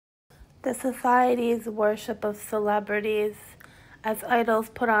The society's worship of celebrities as idols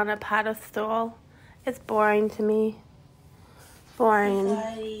put on a pedestal is boring to me. Boring.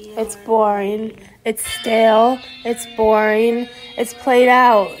 It's boring. It's stale. It's boring. It's played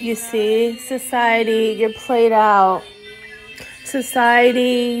out, you see. Society, you're played out.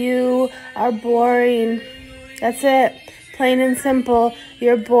 Society, you are boring. That's it. Plain and simple.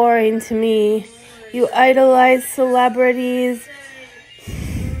 You're boring to me. You idolize celebrities.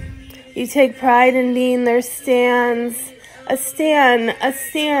 You take pride in being their stans. A stan.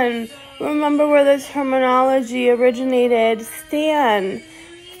 Remember where the terminology originated. Stan.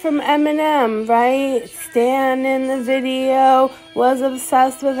 From Eminem, right? Stan in the video was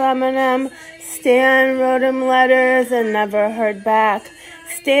obsessed with Eminem. Stan wrote him letters and never heard back.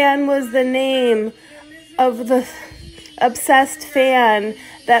 Stan was the name of the obsessed fan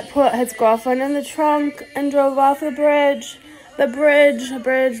that put his girlfriend in the trunk and drove off the bridge. The bridge.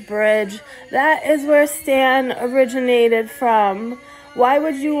 That is where Stan originated from. Why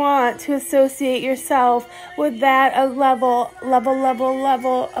would you want to associate yourself with that level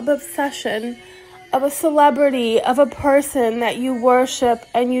of obsession, of a celebrity, of a person that you worship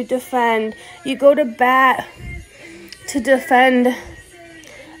and you defend? You go to bat to defend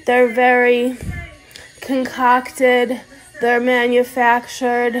their very concocted, their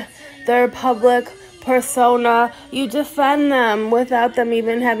manufactured, their public persona. You defend them without them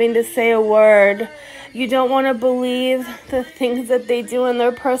even having to say a word. You don't want to believe the things that they do in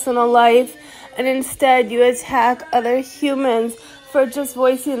their personal life, and instead you attack other humans for just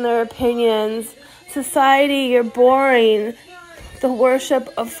voicing their opinions. Society, you're boring. The worship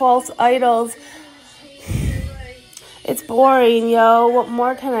of false idols, it's boring, yo. What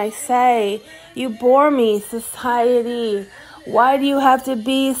more can I say? You bore me, society. Why do you have to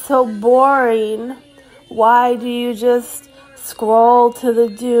be so boring? Why do you just scroll to the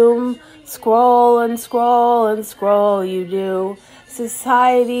doom? Scroll, you do.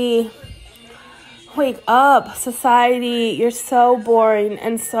 Society, wake up. Society, you're so boring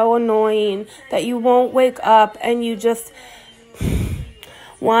and so annoying that you won't wake up and you just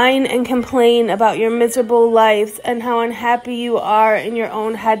whine and complain about your miserable lives and how unhappy you are in your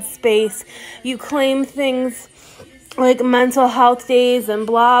own headspace. You claim things like mental health days and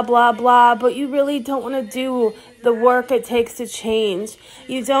blah, blah, blah, but you really don't want to do the work it takes to change.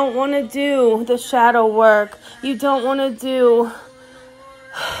 You don't want to do the shadow work. You don't want to do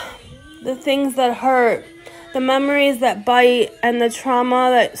the things that hurt, the memories that bite, and the trauma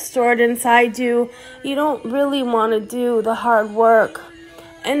that's stored inside you. You don't really want to do the hard work.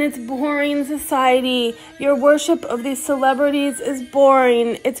 And it's boring, society. Your worship of these celebrities is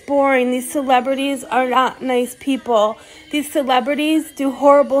boring. It's boring. These celebrities are not nice people. These celebrities do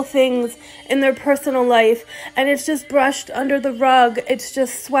horrible things in their personal life, and it's just brushed under the rug. It's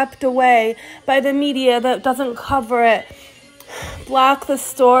just swept away by the media that doesn't cover it. Block the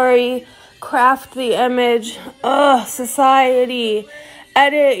story. Craft the image. Ugh, society.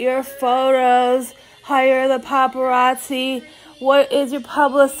 Edit your photos. Hire the paparazzi. What is your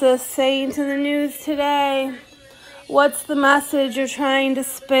publicist saying to the news today? What's the message you're trying to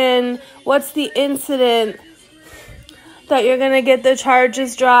spin? What's the incident that you're going to get the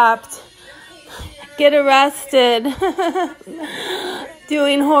charges dropped? Get arrested.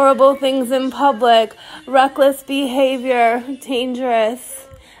 Doing horrible things in public. Reckless behavior. Dangerous.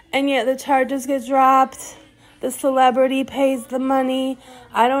 And yet the charges get dropped. The celebrity pays the money.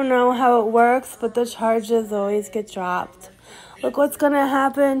 I don't know how it works, but the charges always get dropped. Look what's going to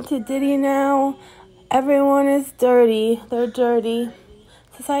happen to Diddy now. Everyone is dirty. They're dirty.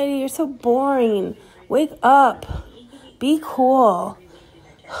 Society, you're so boring. Wake up. Be cool.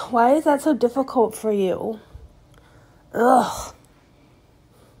 Why is that so difficult for you? Ugh.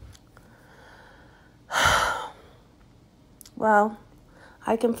 Well,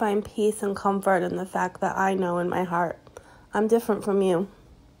 I can find peace and comfort in the fact that I know in my heart I'm different from you.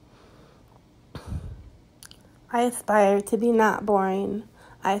 I aspire to be not boring.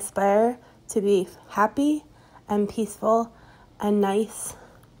 I aspire to be happy and peaceful and nice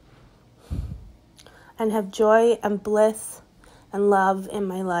and have joy and bliss and love in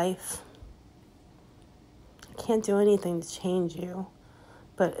my life. I can't do anything to change you,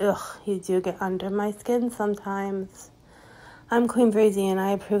 but you do get under my skin sometimes. I'm Queen Breezy, and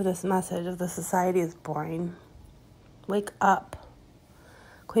I approve this message of the society is boring. Wake up.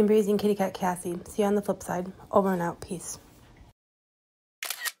 Queen Breezy and Kitty Cat Cassie. See you on the flip side. Over and out. Peace.